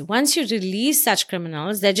because once you release such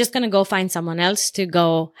criminals, they're just going to go find someone else to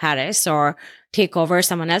go harass or take over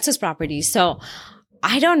someone else's property. So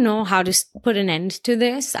I don't know how to put an end to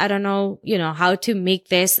this. I don't know, how to make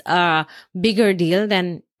this a bigger deal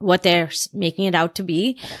than what they're making it out to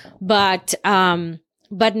be. But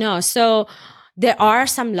no, so there are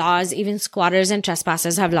some laws, even squatters and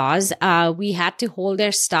trespassers have laws. We had to hold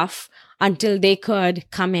their stuff until they could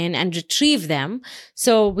come in and retrieve them.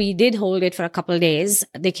 So we did hold it for a couple of days.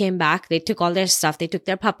 They came back, they took all their stuff, they took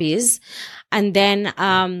their puppies. And then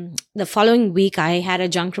the following week, I had a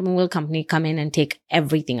junk removal company come in and take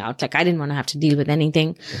everything out. Like I didn't want to have to deal with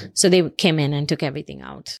anything. So they came in and took everything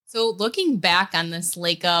out. So looking back on this,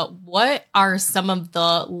 Leka, what are some of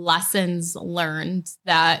the lessons learned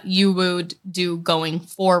that you would do going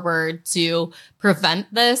forward to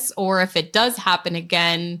prevent this? Or if it does happen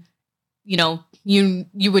again,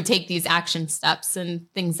 you would take these action steps and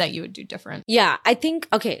things that you would do different? Yeah, I think,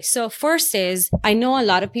 okay, so first is, I know a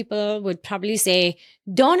lot of people would probably say,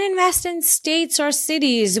 don't invest in states or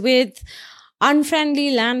cities with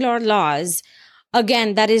unfriendly landlord laws.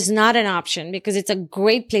 Again, that is not an option because it's a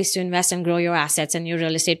great place to invest and grow your assets and your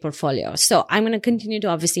real estate portfolio. So I'm going to continue to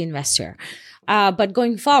obviously invest here. But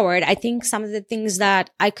going forward, I think some of the things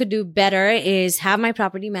that I could do better is have my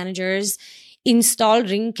property managers install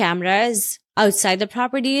Ring cameras outside the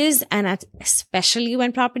properties, and especially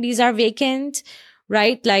when properties are vacant,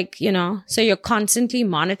 right? Like, so you're constantly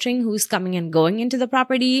monitoring who's coming and going into the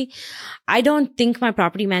property. I don't think my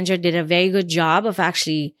property manager did a very good job of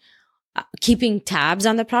actually keeping tabs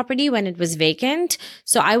on the property when it was vacant.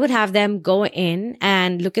 So I would have them go in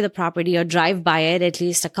and look at the property or drive by it at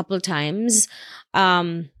least a couple of times.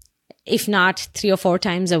 If not 3 or 4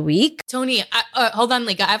 times a week. Tony, hold on,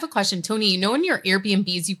 Leka. I have a question. Tony, in your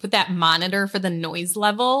Airbnbs, you put that monitor for the noise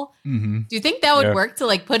level. Mm-hmm. Do you think that would work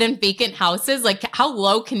to put in vacant houses? Like how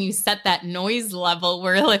low can you set that noise level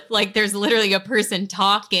where if there's literally a person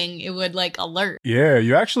talking, it would alert? Yeah,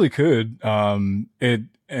 you actually could.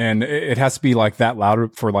 It has to be that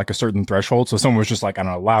loud for a certain threshold. So someone was just I don't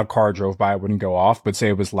know, a loud car drove by, it wouldn't go off, but say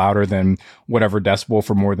it was louder than whatever decibel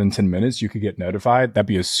for more than 10 minutes, you could get notified. That'd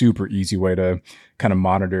be a super easy way to kind of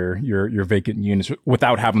monitor your vacant units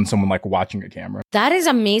without having someone watching a camera. That is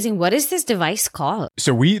amazing. What is this device called?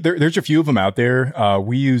 So there's a few of them out there.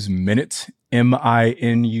 We use Minut. Minut.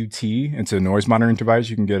 It's a noise monitoring device.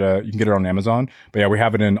 You can get it on Amazon. But yeah, we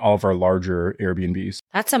have it in all of our larger Airbnbs.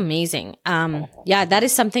 That's amazing. Yeah, that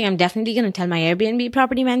is something I'm definitely going to tell my Airbnb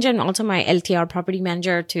property manager and also my LTR property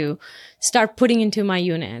manager to start putting into my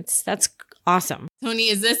units. That's awesome. Tony,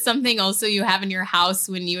 is this something also you have in your house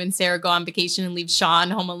when you and Sarah go on vacation and leave Sean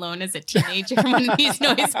home alone as a teenager? One of these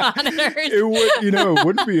noise monitors. It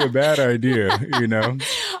wouldn't be a bad idea,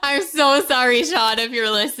 I'm so sorry, Sean, if you're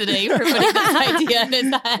listening, for putting this idea in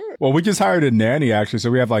his head. Well, we just hired a nanny, actually. So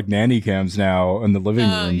we have nanny cams now in the living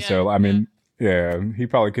room. Yeah, so, I mean, yeah, he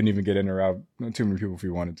probably couldn't even get in or out too many people if he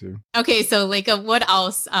wanted to. Okay, so Leka, what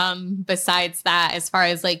else besides that, as far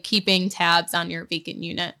as keeping tabs on your vacant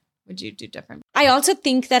unit, would you do different? I also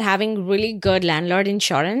think that having really good landlord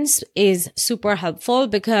insurance is super helpful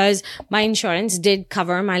because my insurance did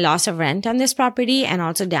cover my loss of rent on this property and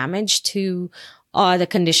also damage to or the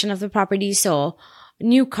condition of the property. So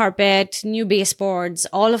new carpet, new baseboards,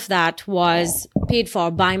 all of that was paid for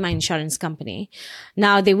by my insurance company.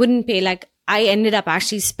 Now they wouldn't pay, like I ended up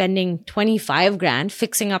actually spending 25 grand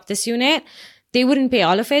fixing up this unit. They wouldn't pay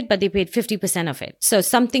all of it, but they paid 50% of it. So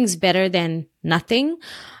something's better than nothing.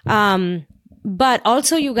 But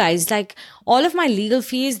also you guys, like all of my legal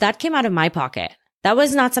fees, that came out of my pocket. That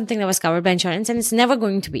was not something that was covered by insurance, and it's never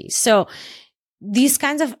going to be. So these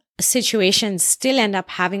kinds of situations still end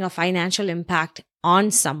up having a financial impact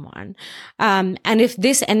on someone. And if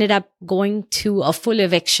this ended up going to a full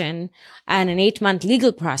eviction and an 8-month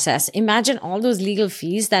legal process, imagine all those legal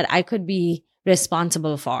fees that I could be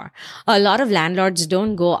responsible for. A lot of landlords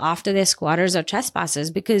don't go after their squatters or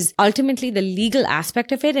trespassers because ultimately the legal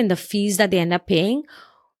aspect of it and the fees that they end up paying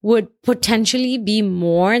would potentially be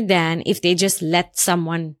more than if they just let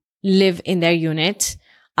someone live in their unit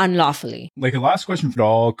unlawfully. Like a last question for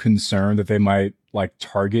all concerned that they might like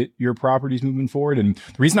target your properties moving forward. And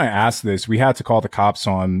the reason I asked this, we had to call the cops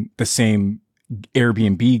on the same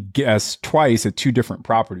Airbnb guests twice at 2 different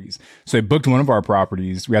properties. So they booked one of our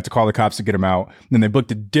properties. We had to call the cops to get them out. And then they booked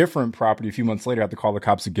a different property a few months later, had to call the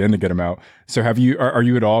cops again to get them out. So are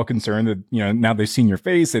you at all concerned that, now they've seen your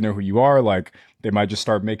face, they know who you are, like they might just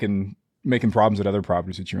start making problems at other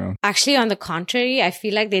properties that you own? Actually, on the contrary, I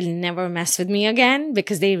feel like they'll never mess with me again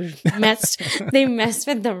because they messed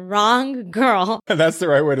with the wrong girl. That's the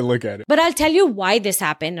right way to look at it. But I'll tell you why this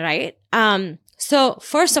happened, right? So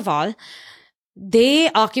first of all, they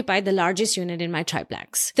occupied the largest unit in my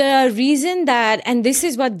triplex. The reason that, and this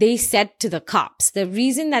is what they said to the cops, the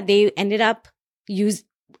reason that they ended up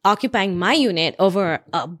occupying my unit over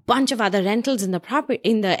a bunch of other rentals in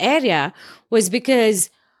the area was because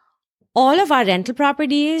all of our rental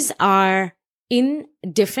properties are in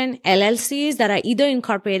different LLCs that are either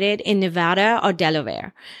incorporated in Nevada or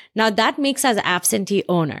Delaware. Now that makes us absentee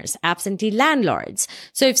owners, absentee landlords.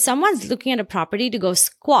 So if someone's looking at a property to go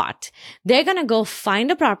squat, they're going to go find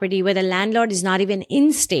a property where the landlord is not even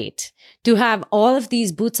in state to have all of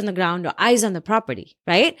these boots on the ground or eyes on the property,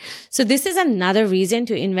 right? So this is another reason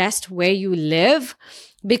to invest where you live.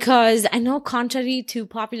 Because I know contrary to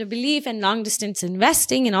popular belief and long distance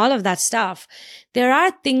investing and all of that stuff, there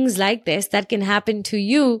are things like this that can happen to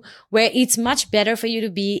you where it's much better for you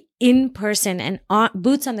to be in person and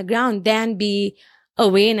boots on the ground than be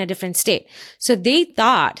away in a different state. So they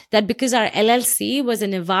thought that because our LLC was a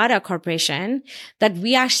Nevada corporation, that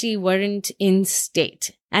we actually weren't in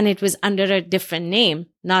state and it was under a different name,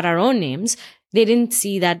 not our own names. They didn't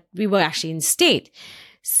see that we were actually in state.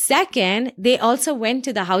 Second, they also went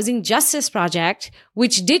to the Housing Justice Project,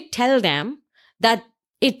 which did tell them that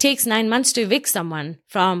it takes 9 months to evict someone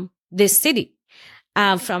from this city,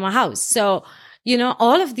 from a house. So,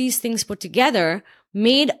 all of these things put together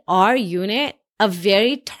made our unit a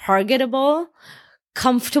very targetable,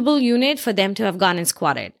 comfortable unit for them to have gone and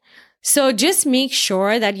squatted. So just make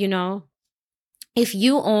sure that, if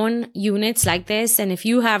you own units like this and if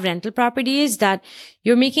you have rental properties, that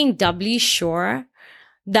you're making doubly sure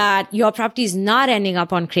that your property is not ending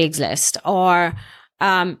up on Craigslist or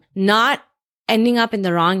not ending up in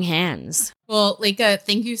the wrong hands. Well, Leka,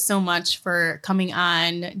 thank you so much for coming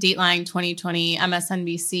on Dateline 2020,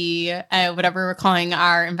 MSNBC, whatever we're calling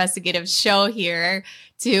our investigative show here,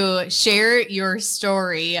 to share your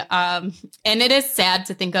story. And it is sad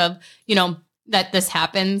to think of, that this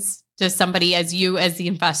happens to somebody as you, as the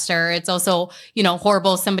investor. It's also,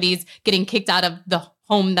 horrible. Somebody's getting kicked out of the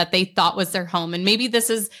home that they thought was their home. And maybe this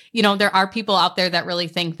is, there are people out there that really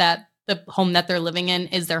think that the home that they're living in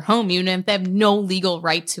is their home, even if they have no legal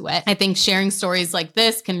right to it. I think sharing stories like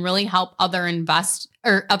this can really help other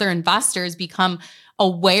investors become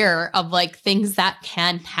aware of like things that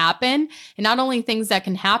can happen, and not only things that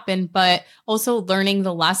can happen, but also learning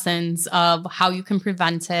the lessons of how you can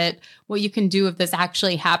prevent it, what you can do if this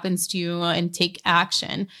actually happens to you, and take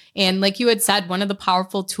action. And like you had said, one of the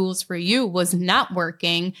powerful tools for you was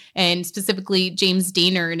networking, and specifically James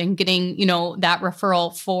Daynard, and getting, that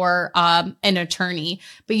referral for an attorney.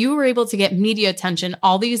 But you were able to get media attention,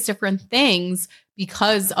 all these different things,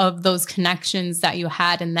 because of those connections that you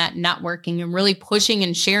had in that networking, and really pushing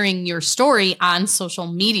and sharing your story on social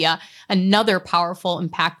media, another powerful,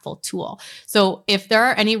 impactful tool. So if there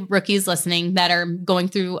are any rookies listening that are going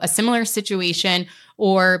through a similar situation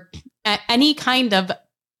or any kind of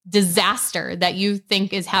disaster that you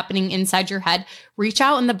think is happening inside your head, reach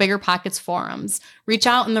out in the Bigger Pockets forums, reach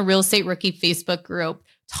out in the Real Estate Rookie Facebook group,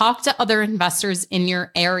 talk to other investors in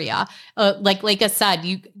your area. Like I said,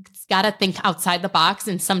 you got to think outside the box.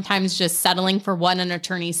 And sometimes just settling for what an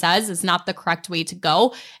attorney says is not the correct way to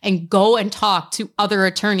go. And go and talk to other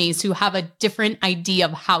attorneys who have a different idea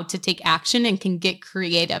of how to take action and can get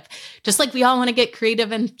creative. Just like we all want to get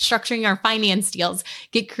creative in structuring our finance deals,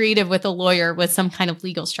 get creative with a lawyer with some kind of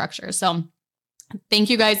legal structure. So thank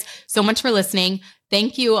you guys so much for listening.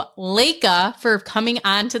 Thank you, Leka, for coming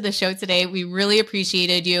on to the show today. We really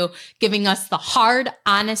appreciated you giving us the hard,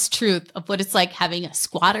 honest truth of what it's like having a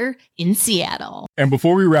squatter in Seattle. And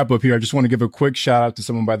before we wrap up here, I just want to give a quick shout out to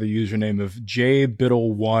someone by the username of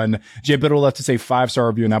JBiddle1. JBiddle left us a 5-star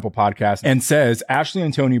review on Apple Podcasts and says, Ashley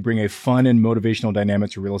and Tony bring a fun and motivational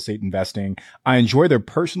dynamic to real estate investing. I enjoy their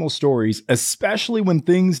personal stories, especially when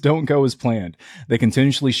things don't go as planned. They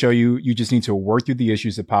continuously show you just need to work through the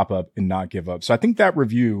issues that pop up and not give up. So I think that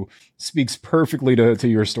review speaks perfectly to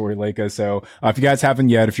your story, Leka. So if you guys haven't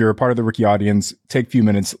yet, if you're a part of the Rookie audience, take a few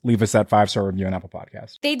minutes, leave us that 5-star review on Apple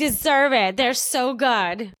Podcasts. They deserve it. They're so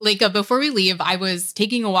good. Leka, before we leave, I was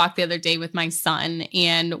taking a walk the other day with my son,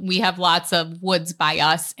 and we have lots of woods by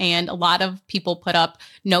us, and a lot of people put up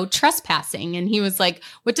no trespassing. And he was like,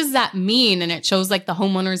 what does that mean? And it shows like the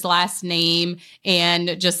homeowner's last name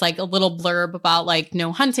and just like a little blurb about like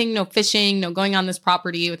no hunting, no fishing, no going on this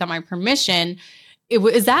property without my permission.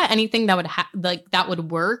 Is that anything that would that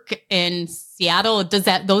would work in Seattle? Does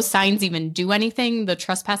those signs even do anything? The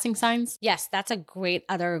trespassing signs? Yes, that's a great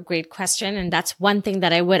question. And that's one thing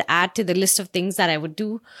that I would add to the list of things that I would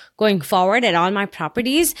do going forward at all my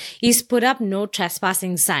properties is put up no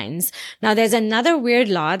trespassing signs. Now, there's another weird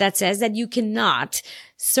law that says that you cannot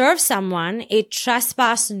serve someone a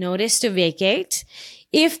trespass notice to vacate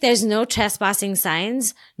if there's no trespassing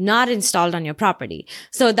signs not installed on your property.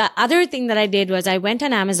 So the other thing that I did was I went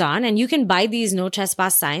on Amazon, and you can buy these no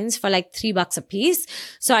trespass signs for like $3 a piece.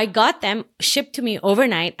 So I got them shipped to me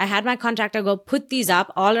overnight. I had my contractor go put these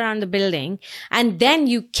up all around the building, and then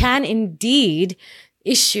you can indeed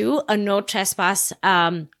issue a no trespass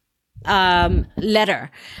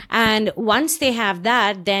letter. And once they have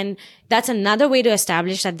that, then that's another way to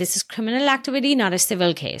establish that this is criminal activity, not a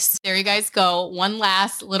civil case. There you guys go. One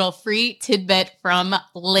last little free tidbit from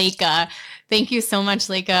Leka. Thank you so much,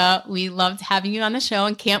 Leka. We loved having you on the show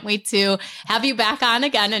and can't wait to have you back on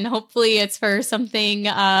again. And hopefully it's for something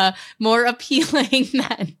more appealing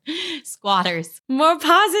than squatters. More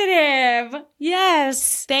positive.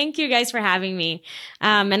 Yes. Thank you guys for having me.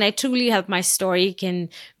 And I truly hope my story can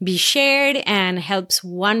be shared and helps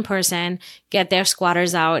one person get their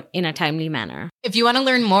squatters out in a timely manner. If you want to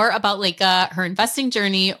learn more about Leka, her investing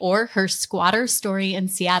journey, or her squatter story in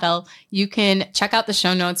Seattle, you can check out the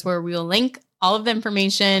show notes where we'll link all of the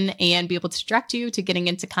information and be able to direct you to getting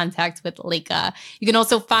into contact with Leka. You can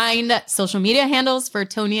also find social media handles for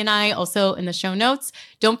Tony and I also in the show notes.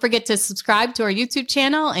 Don't forget to subscribe to our YouTube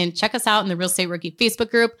channel and check us out in the Real Estate Rookie Facebook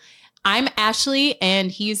group. I'm Ashley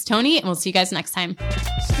and he's Tony, and we'll see you guys next time.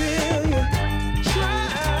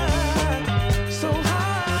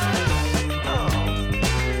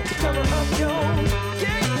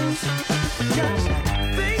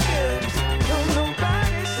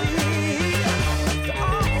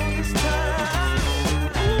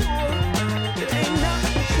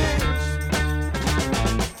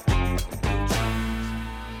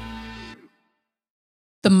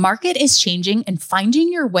 The market is changing and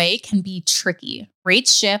finding your way can be tricky.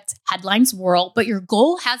 Rates shift, headlines whirl, but your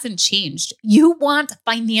goal hasn't changed. You want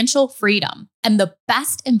financial freedom. And the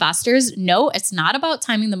best investors know it's not about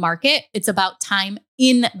timing the market, it's about time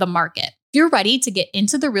in the market. If you're ready to get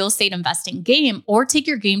into the real estate investing game or take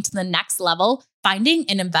your game to the next level, finding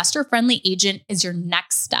an investor-friendly agent is your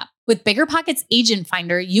next step. With BiggerPockets Agent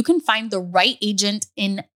Finder, you can find the right agent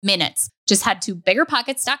in minutes. Just head to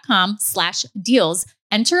biggerpockets.com/deals.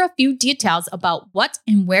 Enter a few details about what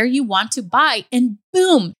and where you want to buy, and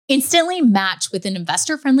boom, instantly match with an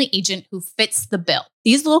investor-friendly agent who fits the bill.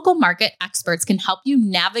 These local market experts can help you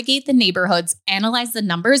navigate the neighborhoods, analyze the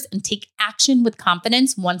numbers, and take action with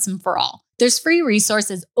confidence once and for all. There's free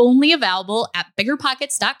resources only available at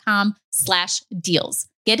biggerpockets.com/deals.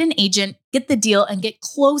 Get an agent, get the deal, and get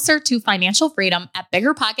closer to financial freedom at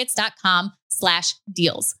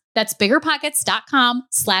biggerpockets.com/deals. That's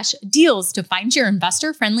biggerpockets.com/deals to find your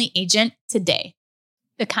investor-friendly agent today.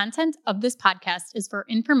 The content of this podcast is for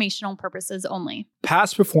informational purposes only.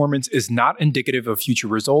 Past performance is not indicative of future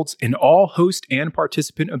results, and all host and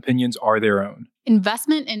participant opinions are their own.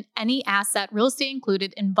 Investment in any asset, real estate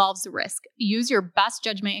included, involves risk. Use your best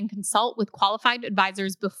judgment and consult with qualified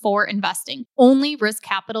advisors before investing. Only risk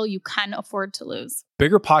capital you can afford to lose.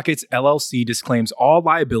 Bigger Pockets LLC disclaims all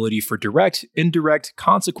liability for direct, indirect,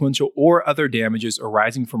 consequential, or other damages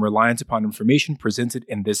arising from reliance upon information presented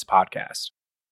in this podcast.